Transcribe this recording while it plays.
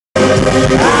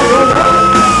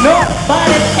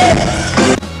Nobody cares.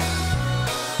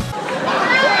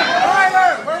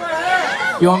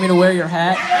 You want me to wear your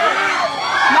hat?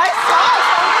 Nice song.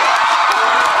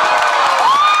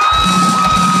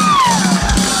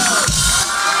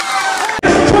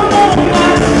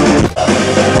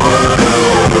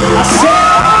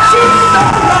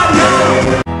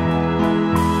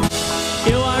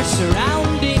 You are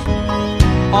surrounding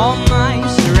all my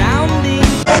surroundings.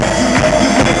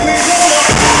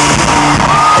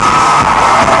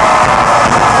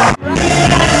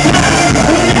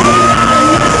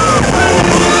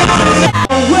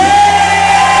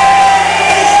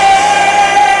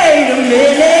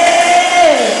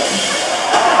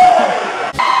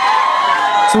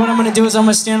 So what I'm gonna do is I'm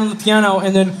gonna stand on the piano,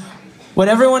 and then what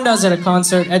everyone does at a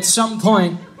concert, at some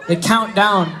point, they count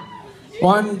down.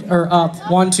 1 or up,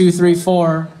 1, 2, 3,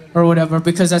 4, or whatever,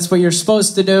 because that's what you're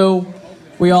supposed to do.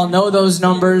 We all know those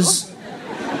numbers.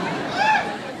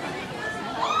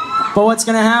 But what's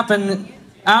gonna happen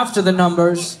after the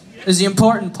numbers is the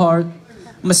important part.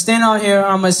 I'm gonna stand out here,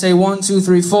 I'm gonna say 1, 2,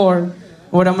 3, 4.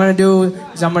 What I'm gonna do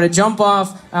is I'm gonna jump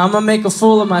off, and I'm gonna make a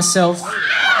fool of myself.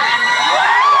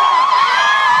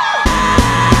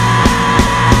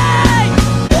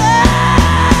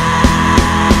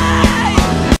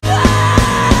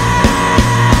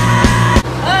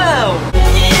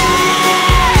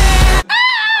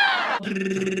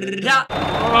 Yeah.